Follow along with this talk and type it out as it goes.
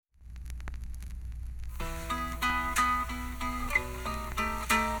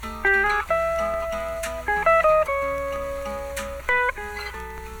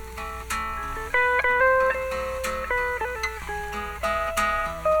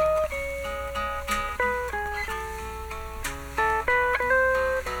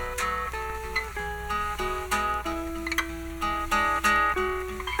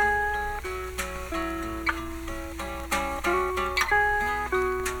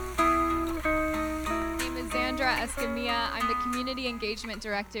Escamilla. I'm the Community Engagement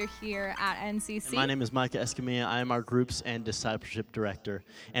Director here at NCC. And my name is Micah Escamilla. I am our Groups and Discipleship Director.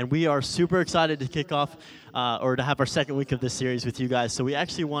 And we are super excited to kick off, or to have our second week of this series with you guys. So we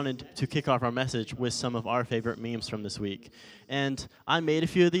actually wanted to kick off our message with some of our favorite memes from this week. And I made a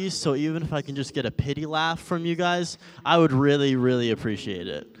few of these, so even if I can just get a pity laugh from you guys, I would really, really appreciate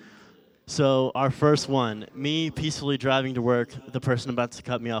it. So our first one, me peacefully driving to work, the person about to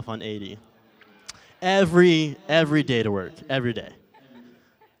cut me off on 80. Every day to work, every day.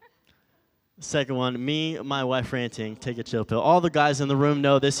 Second one, me, my wife ranting, take a chill pill. All the guys in the room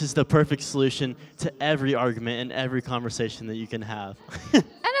know this is the perfect solution to every argument and every conversation that you can have. And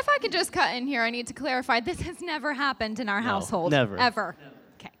if I could just cut in here, I need to clarify, this has never happened in our household. Never. Ever.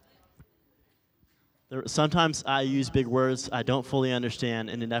 Okay. Sometimes I use big words I don't fully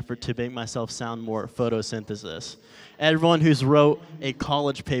understand in an effort to make myself sound more photosynthesis. Everyone who's wrote a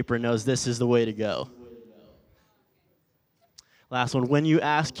college paper knows this is the way to go. Last one, when you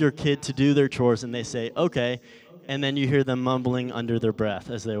ask your kid to do their chores and they say, okay, and then you hear them mumbling under their breath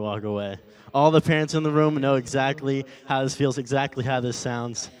as they walk away. All the parents in the room know exactly how this feels, exactly how this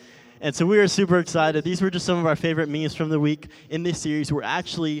sounds. And so we are super excited. These were just some of our favorite memes from the week. In this series, we're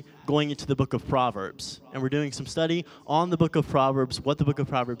actually going into the book of Proverbs. And we're doing some study on the book of Proverbs, what the book of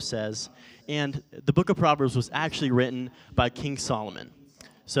Proverbs says. And the book of Proverbs was actually written by King Solomon.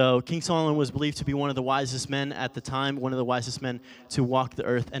 So King Solomon was believed to be one of the wisest men at the time, one of the wisest men to walk the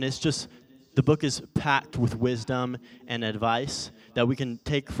earth. And it's just, the book is packed with wisdom and advice that we can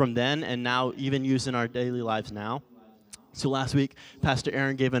take from then and now even use in our daily lives now. So last week, Pastor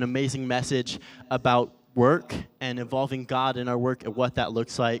Aaron gave an amazing message about work and involving God in our work and what that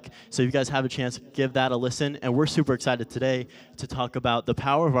looks like. So if you guys have a chance, give that a listen. And we're super excited today to talk about the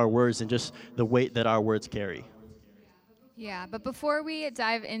power of our words and just the weight that our words carry. Yeah, but before we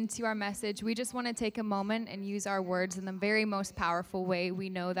dive into our message, we just want to take a moment and use our words in the very most powerful way we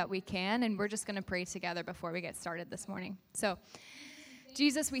know that we can. And we're just going to pray together before we get started this morning. So,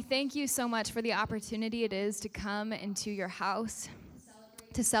 Jesus, we thank you so much for the opportunity it is to come into your house,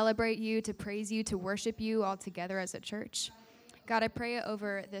 to celebrate you, to praise you, to worship you all together as a church. God, I pray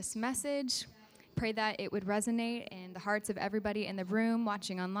over this message. Pray that it would resonate in the hearts of everybody in the room,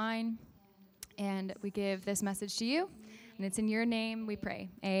 watching online. And we give this message to you. And it's in your name we pray.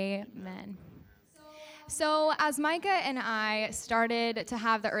 Amen. So as Micah and I started to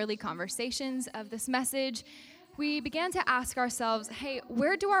have the early conversations of this message, we began to ask ourselves, hey,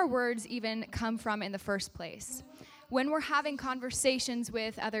 where do our words even come from in the first place? When we're having conversations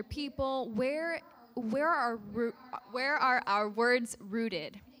with other people, where are our words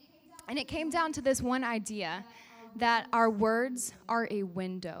rooted? And it came down to this one idea that our words are a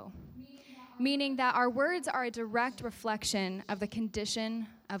window, meaning that our words are a direct reflection of the condition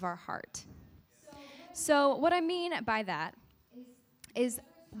of our heart. So what I mean by that is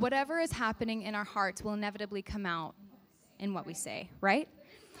whatever is happening in our hearts will inevitably come out in what we say, right?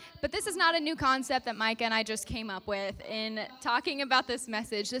 But this is not a new concept that Micah and I just came up with in talking about this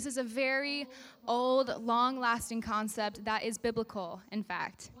message. This is a very old, long-lasting concept that is biblical, in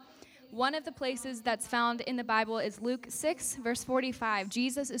fact. One of the places that's found in the Bible is Luke 6, verse 45.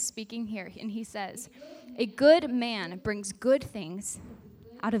 Jesus is speaking here, and he says, "A good man brings good things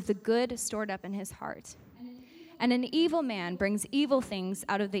out of the good stored up in his heart. And an evil man brings evil things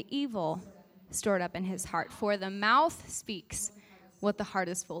out of the evil stored up in his heart. For the mouth speaks what the heart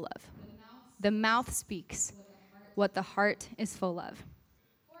is full of." The mouth speaks what the heart is full of.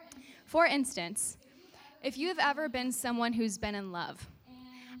 For instance, if you have ever been someone who's been in love,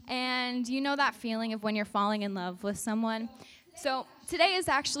 and you know that feeling of when you're falling in love with someone. So today is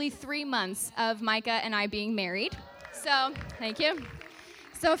actually 3 months of Micah and I being married. So, thank you.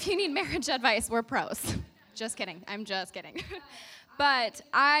 So if you need marriage advice, we're pros. Just kidding. I'm just kidding. But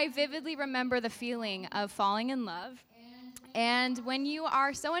I vividly remember the feeling of falling in love. And when you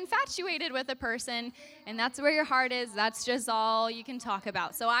are so infatuated with a person, and that's where your heart is, that's just all you can talk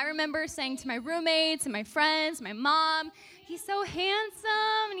about. So I remember saying to my roommates and my friends, my mom, "He's so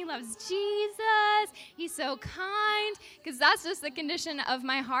handsome, and he loves Jesus. He's so kind," because that's just the condition of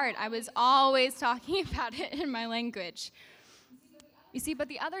my heart. I was always talking about it in my language. You see, but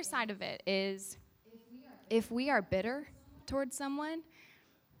the other side of it is if we are bitter towards someone,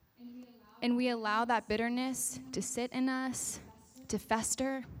 and we allow that bitterness to sit in us, to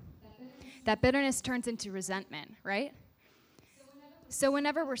fester, that bitterness turns into resentment, right? So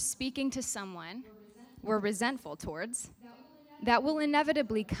whenever we're speaking to someone we're resentful towards, that will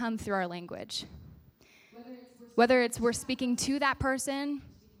inevitably come through our language. Whether it's we're speaking to that person,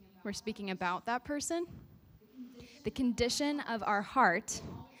 we're speaking about that person, the condition of our heart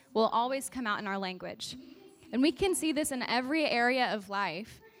will always come out in our language. And we can see this in every area of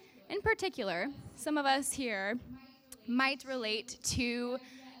life. In particular, some of us here might relate to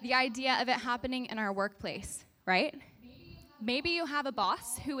the idea of it happening in our workplace, right? Maybe you have a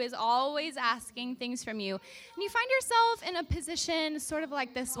boss who is always asking things from you, and you find yourself in a position sort of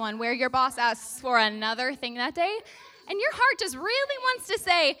like this one, where your boss asks for another thing that day, and your heart just really wants to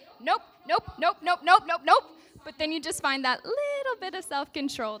say, nope, nope, nope, nope, nope, nope, nope. But then you just find that little bit of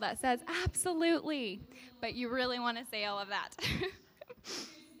self-control that says, absolutely. But you really want to say all of that.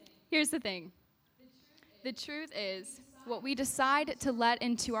 Here's the thing. The truth is, what we decide to let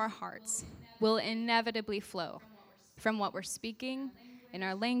into our hearts will inevitably flow from what we're speaking in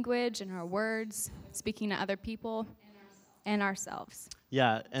our language, in our words, speaking to other people, and ourselves.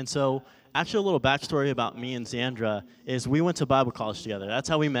 Yeah, and so actually a little backstory about me and Xandra is we went to Bible college together. That's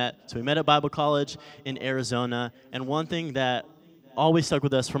how we met. So we met at Bible college in Arizona, and one thing that always stuck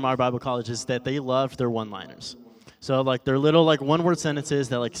with us from our Bible college is that they loved their one-liners. So like their little like one-word sentences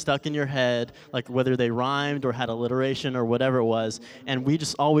that like stuck in your head, like whether they rhymed or had alliteration or whatever it was, and we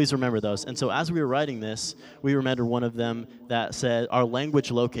just always remember those. And so as we were writing this, we remembered one of them that said, our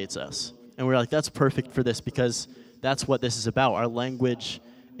language locates us. And we were like, that's perfect for this because that's what this is about. Our language,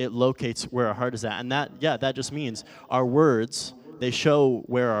 it locates where our heart is at. And that just means our words, they show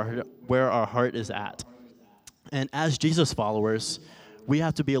where our heart is at. And as Jesus followers, we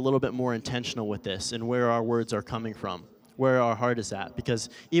have to be a little bit more intentional with this and where our words are coming from, where our heart is at. Because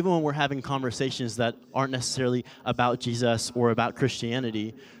even when we're having conversations that aren't necessarily about Jesus or about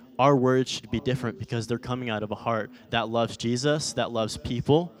Christianity, our words should be different because they're coming out of a heart that loves Jesus, that loves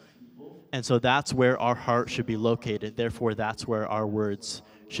people. And so that's where our heart should be located. Therefore, that's where our words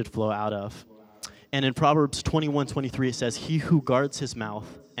should flow out of. And in Proverbs 21:23, it says, he who guards his mouth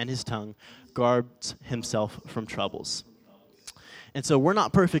and his tongue guards himself from troubles. And so we're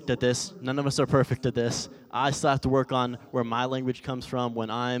not perfect at this. None of us are perfect at this. I still have to work on where my language comes from. When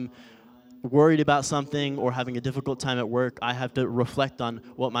I'm worried about something or having a difficult time at work, I have to reflect on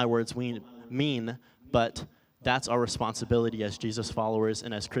what my words mean. But that's our responsibility as Jesus followers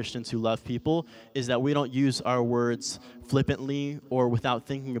and as Christians who love people, is that we don't use our words flippantly or without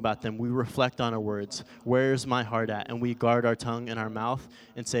thinking about them. We reflect on our words. Where's my heart at? And we guard our tongue and our mouth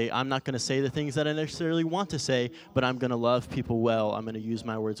and say, I'm not going to say the things that I necessarily want to say, but I'm going to love people well. I'm going to use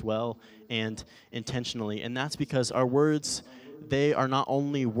my words well and intentionally. And that's because our words, they are not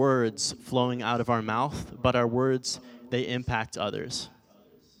only words flowing out of our mouth, but our words, they impact others.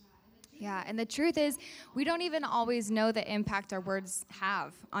 Yeah, and the truth is, we don't even always know the impact our words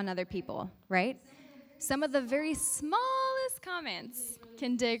have on other people, right? Some of the very smallest comments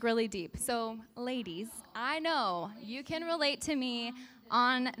can dig really deep. So, ladies, I know you can relate to me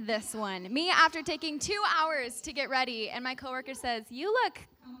on this one. Me, after taking 2 hours to get ready, and my coworker says, you look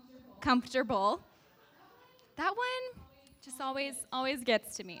comfortable. That one just always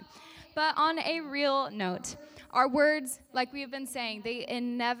gets to me. But on a real note, our words, like we have been saying, they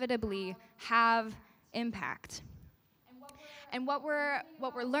inevitably have impact. And what we're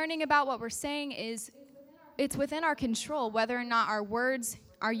learning about, what we're saying is it's within our control whether or not our words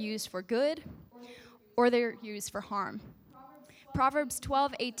are used for good or they're used for harm. Proverbs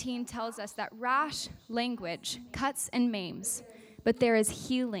 12:18 tells us that rash language cuts and maims, but there is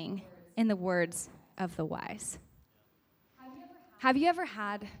healing in the words of the wise. Have you ever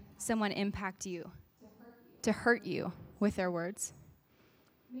had someone impact you, to hurt you with their words?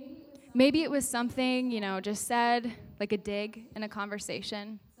 Maybe it was something, just said, like a dig in a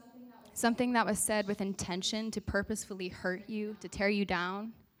conversation, something that was said with intention to purposefully hurt you, to tear you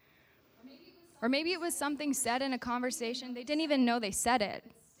down. Or maybe it was something said in a conversation, they didn't even know they said it,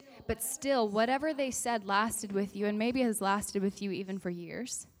 but still, whatever they said lasted with you, and maybe has lasted with you even for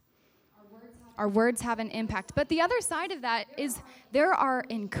years. Our words have an impact. But the other side of that is there are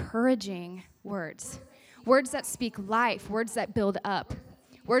encouraging words. Words that speak life, words that build up,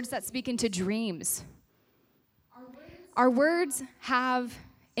 words that speak into dreams. Our words have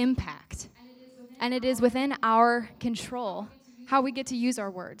impact, and it is within our control how we get to use our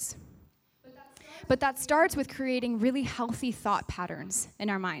words. But that starts with creating really healthy thought patterns in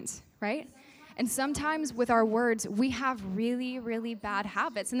our minds, right? And sometimes with our words, we have really, really bad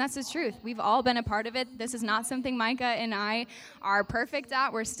habits, and that's the truth. We've all been a part of it. This is not something Micah and I are perfect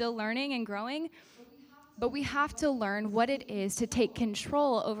at. We're still learning and growing. But we have to learn what it is to take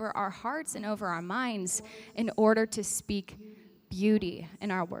control over our hearts and over our minds in order to speak beauty in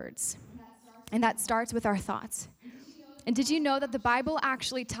our words. And that starts with our thoughts. And did you know that the Bible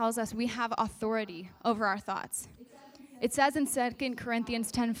actually tells us we have authority over our thoughts? It says in 2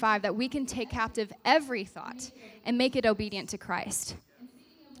 Corinthians 10:5 that we can take captive every thought and make it obedient to Christ.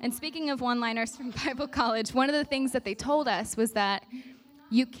 And speaking of one-liners from Bible college, one of the things that they told us was that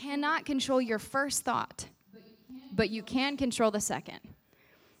you cannot control your first thought, but you can control the second.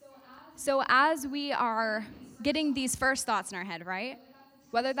 So as we are getting these first thoughts in our head, right?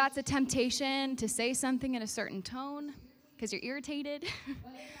 Whether that's a temptation to say something in a certain tone because you're irritated,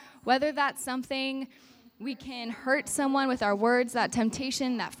 whether that's something we can hurt someone with our words, that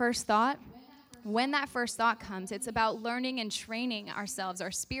temptation, that first thought, when that first thought comes, it's about learning and training ourselves,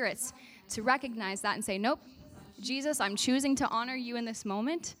 our spirits, to recognize that and say, nope, Jesus, I'm choosing to honor you in this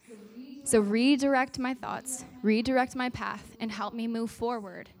moment. So redirect my thoughts, redirect my path, and help me move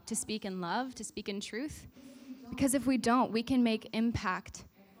forward to speak in love, to speak in truth. Because if we don't, we can make impact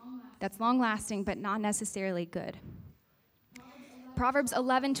that's long-lasting but not necessarily good. Proverbs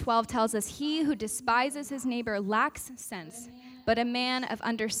 11:12 tells us, he who despises his neighbor lacks sense, but a man of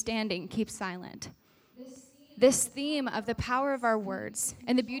understanding keeps silent. This theme of the power of our words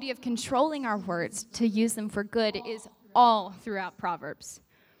and the beauty of controlling our words to use them for good is all throughout Proverbs.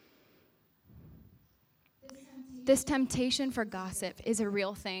 This temptation for gossip is a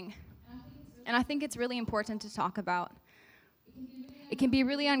real thing, and I think it's really important to talk about. It can be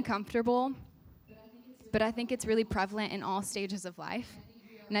really uncomfortable, but I think it's really prevalent in all stages of life,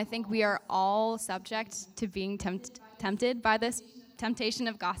 and I think we are all subject to being tempted by this temptation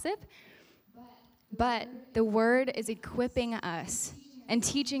of gossip. But the word is equipping us and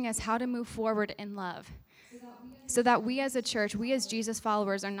teaching us how to move forward in love so that we as a church, we as Jesus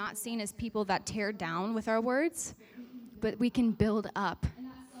followers are not seen as people that tear down with our words, but we can build up.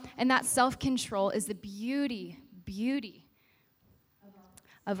 And that self-control is the beauty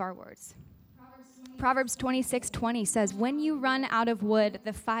of our words. Proverbs 26:20 says, when you run out of wood,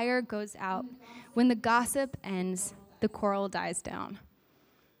 the fire goes out. When the gossip ends, the quarrel dies down.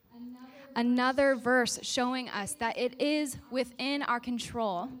 Another verse showing us that it is within our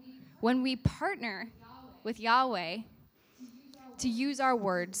control when we partner with Yahweh to use our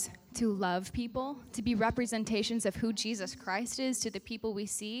words to love people, to be representations of who Jesus Christ is to the people we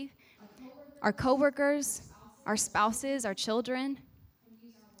see, our coworkers, our spouses, our children,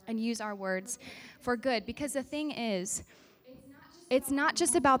 and use our words for good. Because the thing is, it's not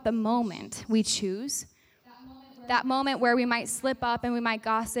just about the moment we choose, that moment where we might slip up and we might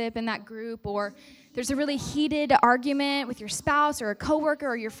gossip in that group, or there's a really heated argument with your spouse or a coworker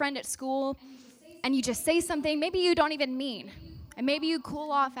or your friend at school, and you just say something maybe you don't even mean, and maybe you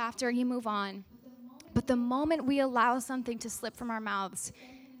cool off after and you move on. But the moment we allow something to slip from our mouths,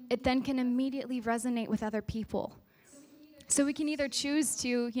 it then can immediately resonate with other people. So we can either choose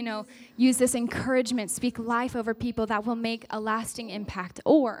to, use this encouragement, speak life over people that will make a lasting impact,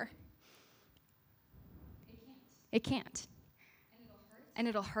 or it can't. And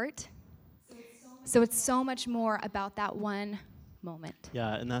it'll hurt. So it's so much more about that one moment.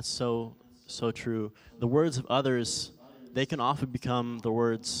 Yeah, and that's so true. The words of others, they can often become the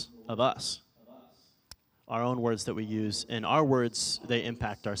words of us. Our own words that we use. And our words, they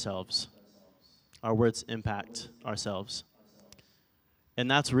impact ourselves. Our words impact ourselves. And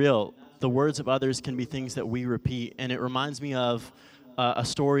that's real. The words of others can be things that we repeat. And it reminds me of a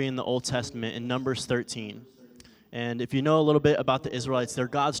story in the Old Testament in Numbers 13. And if you know a little bit about the Israelites, they're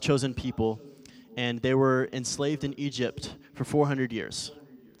God's chosen people, and they were enslaved in Egypt for 400 years.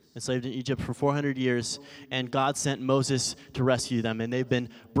 Enslaved in Egypt for 400 years, and God sent Moses to rescue them, and they've been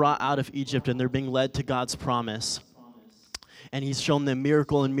brought out of Egypt, and they're being led to God's promise. And he's shown them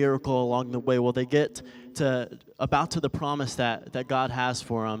miracle and miracle along the way. Well, they get to the promise that God has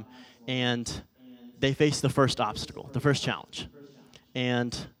for them, and they face the first obstacle, the first challenge.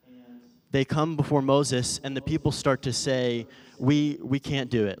 And they come before Moses, and the people start to say, we can't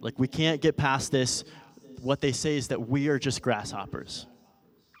do it. Like, we can't get past this. What they say is that we are just grasshoppers.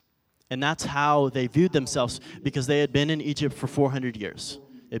 And that's how they viewed themselves, because they had been in Egypt for 400 years.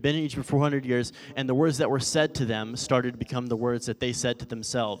 They'd been in Egypt for 400 years, and the words that were said to them started to become the words that they said to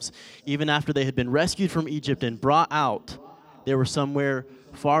themselves. Even after they had been rescued from Egypt and brought out, they were somewhere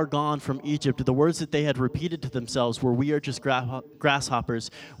far gone from Egypt. The words that they had repeated to themselves were, we are just grasshoppers,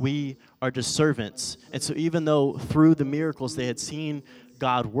 we are just servants. And so even though through the miracles they had seen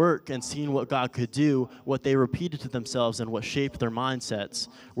God work and seen what God could do, what they repeated to themselves and what shaped their mindsets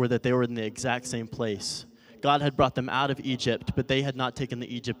were that they were in the exact same place. God had brought them out of Egypt, but they had not taken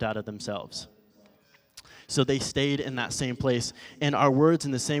the Egypt out of themselves. So they stayed in that same place. And our words,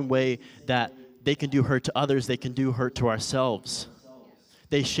 in the same way that they can do hurt to others, they can do hurt to ourselves.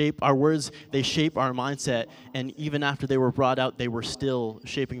 They shape our words, they shape our mindset, and even after they were brought out, they were still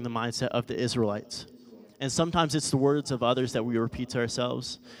shaping the mindset of the Israelites. And sometimes it's the words of others that we repeat to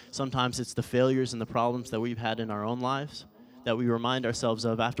ourselves. Sometimes it's the failures and the problems that we've had in our own lives that we remind ourselves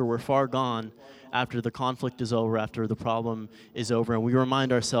of after we're far gone, after the conflict is over, after the problem is over, and we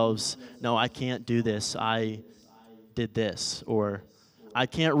remind ourselves, no, I can't do this, I did this, or I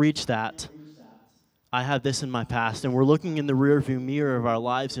can't reach that, I have this in my past. And we're looking in the rearview mirror of our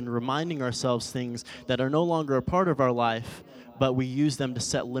lives and reminding ourselves things that are no longer a part of our life, but we use them to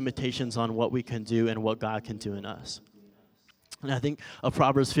set limitations on what we can do and what God can do in us. And I think of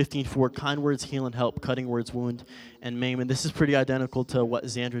Proverbs 15:4, kind words heal and help, cutting words wound and maim. And this is pretty identical to what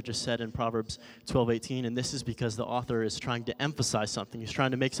Xandra just said in Proverbs 12:18. And this is because the author is trying to emphasize something. He's trying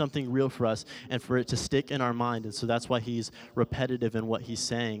to make something real for us and for it to stick in our mind. And so that's why he's repetitive in what he's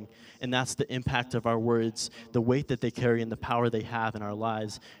saying. And that's the impact of our words, the weight that they carry and the power they have in our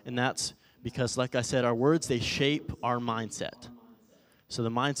lives. And that's because, like I said, our words, they shape our mindset. So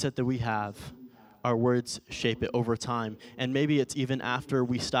the mindset that we have, our words shape it over time. And maybe it's even after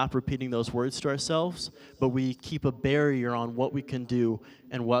we stop repeating those words to ourselves, but we keep a barrier on what we can do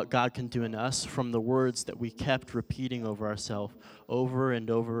and what God can do in us from the words that we kept repeating over ourselves over and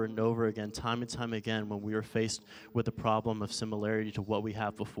over and over again, time and time again, when we were faced with a problem of similarity to what we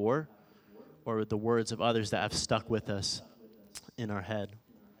have before, or with the words of others that have stuck with us in our head.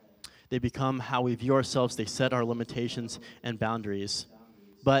 They become how we view ourselves. They set our limitations and boundaries.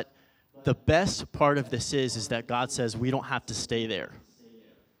 But the best part of this is that God says we don't have to stay there.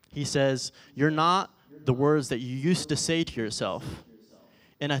 He says, you're not the words that you used to say to yourself.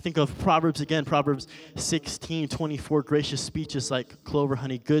 And I think of Proverbs again, Proverbs 16:24, gracious speech is like clover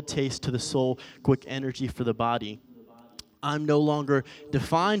honey, good taste to the soul, quick energy for the body. I'm no longer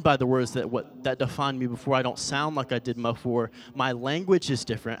defined by the words that defined me before. I don't sound like I did before. My language is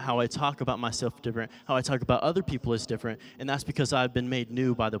different. How I talk about myself is different. How I talk about other people is different. And that's because I've been made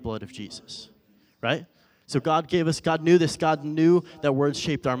new by the blood of Jesus, right? So God knew this. God knew that words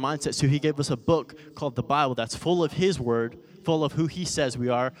shaped our mindset. So he gave us a book called the Bible that's full of his word, full of who he says we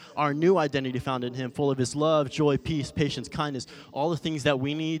are, our new identity found in him, full of his love, joy, peace, patience, kindness, all the things that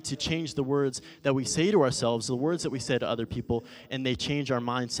we need to change the words that we say to ourselves, the words that we say to other people, and they change our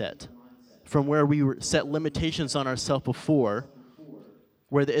mindset. From where we set limitations on ourselves before,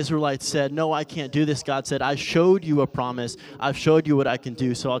 where the Israelites said, no, I can't do this. God said, I showed you a promise. I've showed you what I can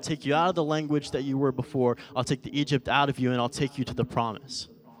do. So I'll take you out of the language that you were before. I'll take the Egypt out of you, and I'll take you to the promise.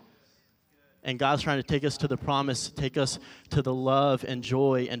 And God's trying to take us to the promise, take us to the love and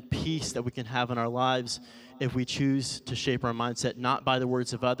joy and peace that we can have in our lives if we choose to shape our mindset, not by the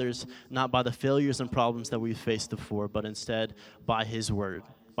words of others, not by the failures and problems that we've faced before, but instead by his word,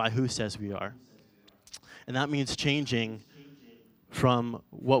 by who says we are. And that means changing from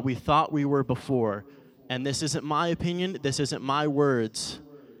what we thought we were before. And this isn't my opinion, this isn't my words,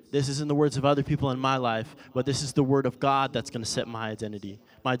 this isn't the words of other people in my life, but this is the word of God that's going to set my identity.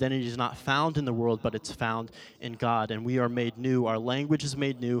 My identity is not found in the world, but it's found in God. And we are made new. Our language is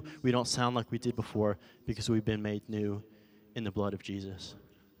made new. We don't sound like we did before because we've been made new in the blood of Jesus.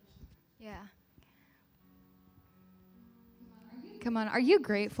 Yeah. Come on, are you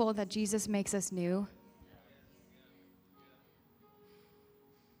grateful that Jesus makes us new?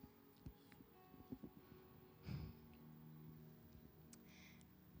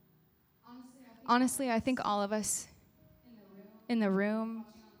 Honestly, I think all of us in the room,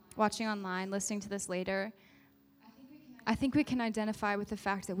 watching online, listening to this later, I think we can identify with the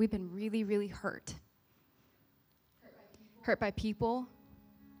fact that we've been really, really hurt. Hurt by people.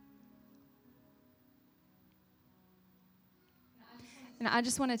 And I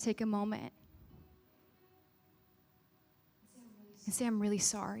just want to take a moment and say I'm really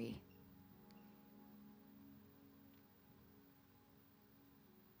sorry.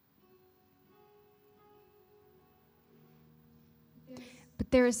 But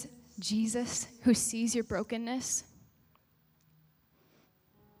there's Jesus who sees your brokenness.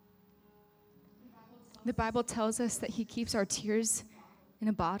 The Bible tells us that he keeps our tears in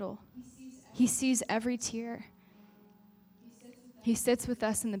a bottle. He sees every tear. He sits with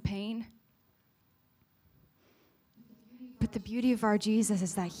us in the pain. But the beauty of our Jesus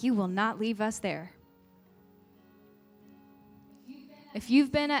is that he will not leave us there. If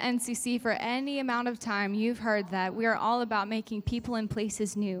you've been at NCC for any amount of time, you've heard that we are all about making people and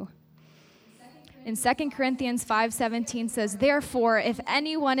places new. In 2 Corinthians 5:17 says, therefore, if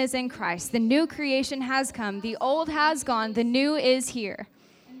anyone is in Christ, the new creation has come, the old has gone, the new is here.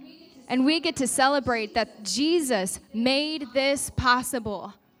 And we get to celebrate that Jesus made this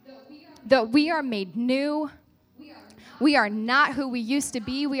possible, that we are made new. We are not who we used to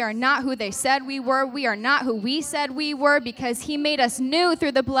be. We are not who they said we were. We are not who we said we were, because he made us new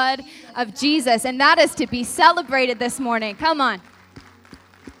through the blood of Jesus. And that is to be celebrated this morning. Come on.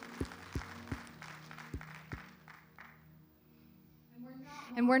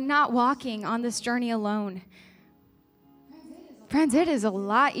 And we're not walking on this journey alone. Friends, it is a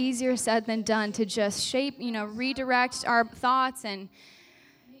lot easier said than done to just shape, redirect our thoughts and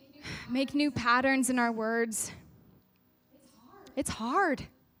make new patterns in our words. It's hard.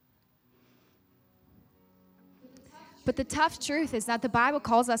 But the tough truth is that the Bible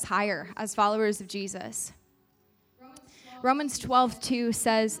calls us higher as followers of Jesus. Romans 12:2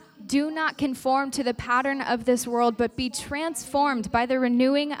 says, "Do not conform to the pattern of this world, but be transformed by the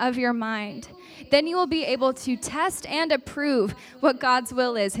renewing of your mind. Then you will be able to test and approve what God's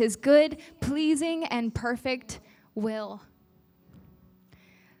will is, his good, pleasing, and perfect will."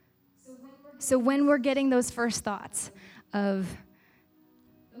 So when we're getting those first thoughts of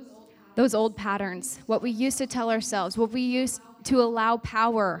those old patterns, what we used to tell ourselves, what we used to allow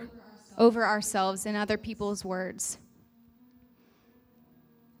power over ourselves and other people's words,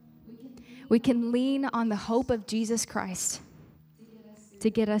 we can lean on the hope of Jesus Christ to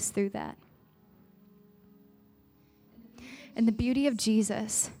get us through that. And the beauty of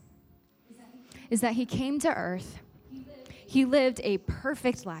Jesus is that he came to earth. He lived a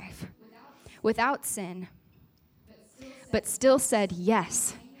perfect life without sin, but still said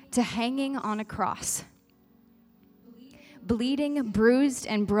yes to hanging on a cross, bleeding, bruised,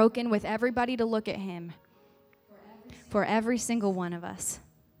 and broken with everybody to look at him, for every single one of us.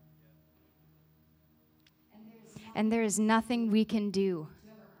 And there is nothing we can do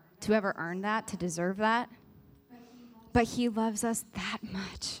to ever earn that, to deserve that. But he loves us that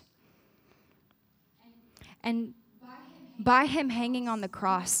much. And by him hanging on the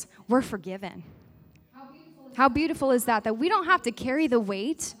cross, we're forgiven. How beautiful is that? That we don't have to carry the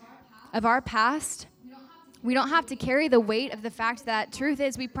weight of our past. We don't have to carry the weight of the fact that truth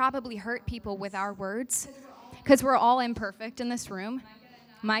is we probably hurt people with our words, because we're all imperfect in this room.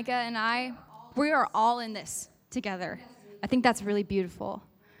 Micah and I, we are all in this together. I think that's really beautiful.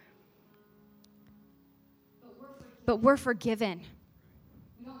 But we're forgiven.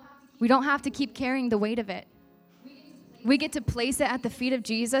 We don't have to keep carrying the weight of it. We get to place it at the feet of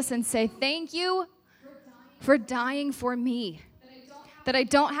Jesus and say, "Thank you for dying for me, that I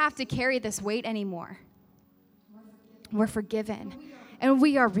don't have to carry this weight anymore." We're forgiven, and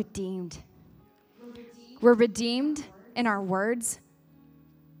we are redeemed. We're redeemed in our words.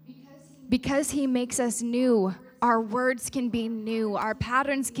 Because he makes us new, our words can be new, our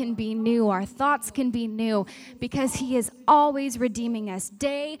patterns can be new, our thoughts can be new, because he is always redeeming us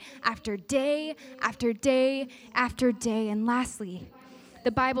day after day after day after day. And lastly,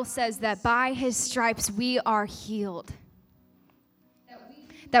 the Bible says that by his stripes we are healed.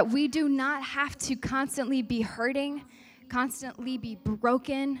 That we do not have to constantly be hurting, constantly be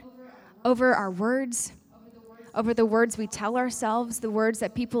broken over our words, over the words we tell ourselves, the words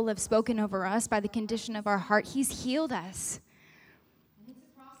that people have spoken over us by the condition of our heart. He's healed us.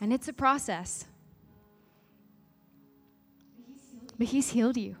 And it's a process. But he's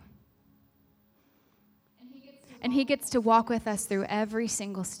healed you. And he gets to walk with us through every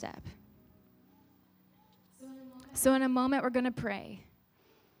single step. So in a moment, we're going to pray.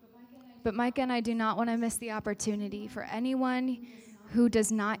 But Micah and I do not want to miss the opportunity for anyone who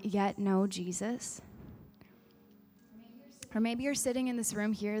does not yet know Jesus. Or maybe you're sitting in this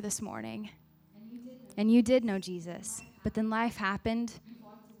room here this morning, and you did know Jesus, but then life happened.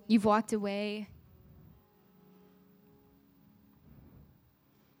 You've walked away.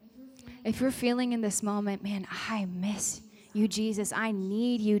 If you're feeling in this moment, man, I miss you, Jesus. I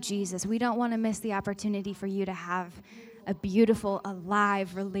need you, Jesus. We don't want to miss the opportunity for you to have a beautiful,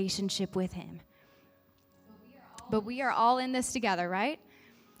 alive relationship with him. But we are all in this together, right?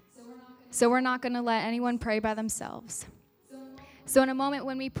 So we're not going to let anyone pray by themselves. So in a moment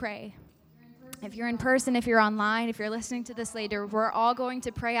when we pray, if you're in person, if you're online, if you're listening to this later, we're all going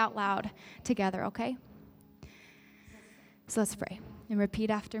to pray out loud together, okay? So let's pray and repeat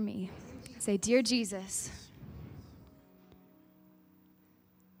after me. Say, "Dear Jesus,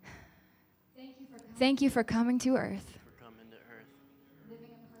 thank you for coming to earth,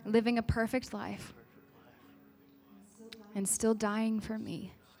 living a perfect life, and still dying for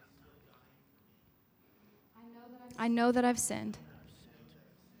me. I know that I've sinned,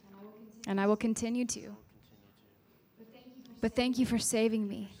 and I will continue to. But thank you for saving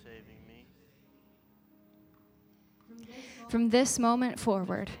me. From this moment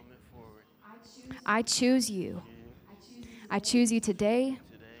forward, I choose you. I choose you today.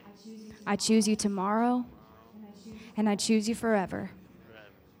 I choose you tomorrow. And I choose you forever.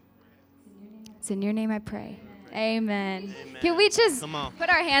 It's in your name I pray. Amen. Can we just put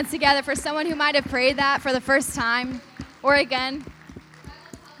our hands together for someone who might have prayed that for the first time or again?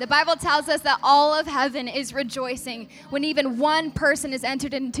 The Bible tells us that all of heaven is rejoicing when even one person is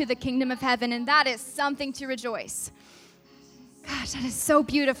entered into the kingdom of heaven, and that is something to rejoice. Gosh, that is so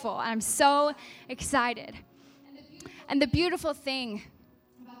beautiful. I'm so excited. And the beautiful thing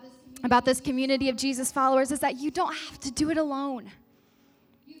about this community of Jesus followers is that you don't have to do it alone.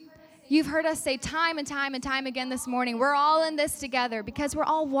 You've heard us say time and time and time again this morning, we're all in this together because we're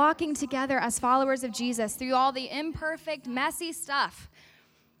all walking together as followers of Jesus through all the imperfect, messy stuff.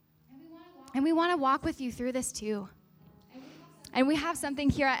 And we want to walk with you through this too. And we have something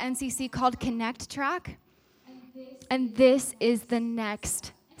here at NCC called Connect Track. And this is the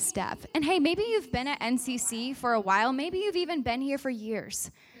next step. And hey, maybe you've been at NCC for a while. Maybe you've even been here for years.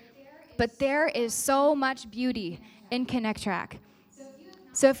 But there is so much beauty in Connect Track.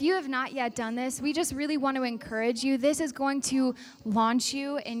 So if you have not yet done this, we just really want to encourage you. This is going to launch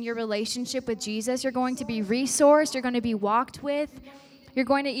you in your relationship with Jesus. You're going to be resourced. You're going to be walked with. You're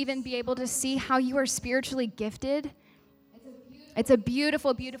going to even be able to see how you are spiritually gifted. It's a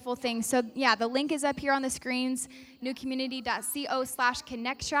beautiful, beautiful thing. So yeah, the link is up here on the screens,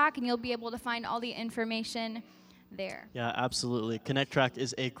 newcommunity.co/connecttrack, and you'll be able to find all the information there. Yeah, absolutely. Connect Track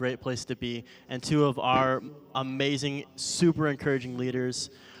is a great place to be, and two of our amazing, super encouraging leaders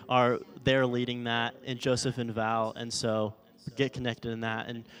are there leading that, and Joseph and Val, and so get connected in that.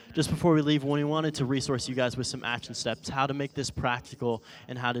 And just before we leave, we wanted to resource you guys with some action steps, how to make this practical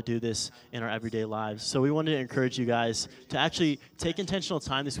and how to do this in our everyday lives. So we wanted to encourage you guys to actually take intentional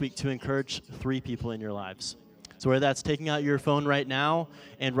time this week to encourage 3 people in your lives. So whether that's taking out your phone right now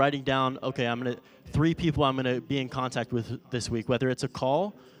and writing down, okay, 3 people I'm going to be in contact with this week, whether it's a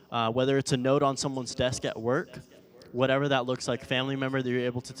call, whether it's a note on someone's desk at work, whatever that looks like, family member that you're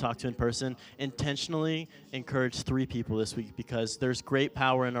able to talk to in person, intentionally encourage 3 people this week, because there's great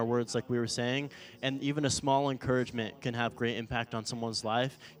power in our words, like we were saying, and even a small encouragement can have great impact on someone's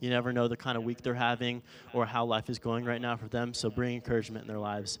life. You never know the kind of week they're having or how life is going right now for them, so bring encouragement in their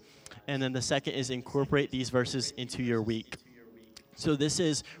lives. And then the second is incorporate these verses into your week. So this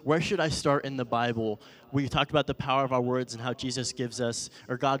is, where should I start in the Bible? We talked about the power of our words and how Jesus gives us,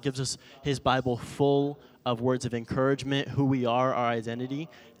 or God gives us his Bible full of words of encouragement, who we are, our identity.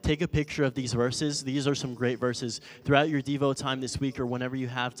 Take a picture of these verses. These are some great verses. Throughout your Devo time this week or whenever you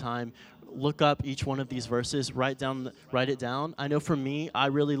have time, look up each one of these verses, write it down. I know for me, I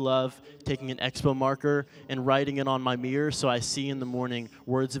really love taking an Expo marker and writing it on my mirror so I see in the morning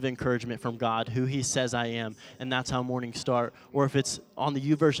words of encouragement from God, who he says I am, and that's how mornings start. Or if it's on the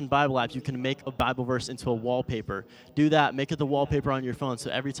YouVersion Bible app, you can make a Bible verse into a wallpaper. Do that, make it the wallpaper on your phone, so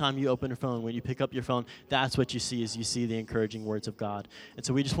every time you open your phone, when you pick up your phone, that's what you see, is you see the encouraging words of God. And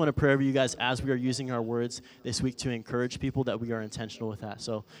so we just want to pray over you guys as we are using our words this week to encourage people, that we are intentional with that.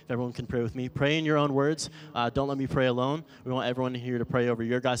 So if everyone can pray with me. Pray in your own words. Don't let me pray alone. We want everyone here to pray over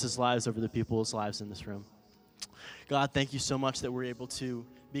your guys' lives, over the people's lives in this room. God, thank you so much that we're able to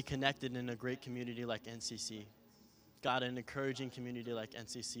be connected in a great community like NCC. God, an encouraging community like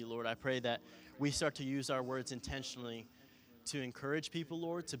NCC, Lord, I pray that we start to use our words intentionally to encourage people,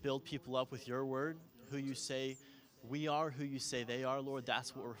 Lord, to build people up with your word, who you say we are, who you say they are, Lord.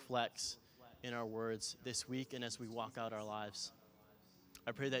 That's what reflects in our words this week and as we walk out our lives.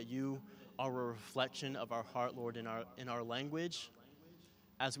 I pray that you are a reflection of our heart, Lord, in our language.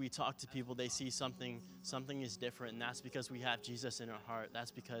 As we talk to people, they see something is different, and that's because we have Jesus in our heart. That's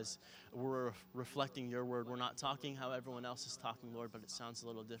because we're reflecting your word. We're not talking how everyone else is talking, Lord, but it sounds a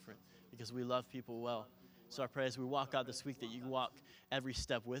little different because we love people well. So I pray as we walk out this week that you walk every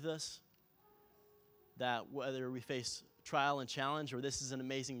step with us, that whether we face trial and challenge, or this is an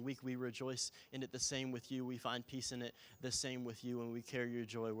amazing week, we rejoice in it the same with you. We find peace in it the same with you, and we carry your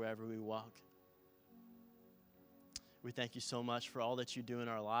joy wherever we walk. We thank you so much for all that you do in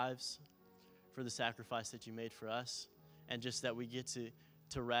our lives, for the sacrifice that you made for us, and just that we get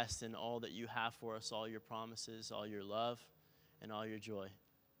to rest in all that you have for us, all your promises, all your love, and all your joy.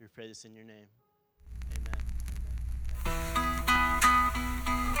 We pray this in your name.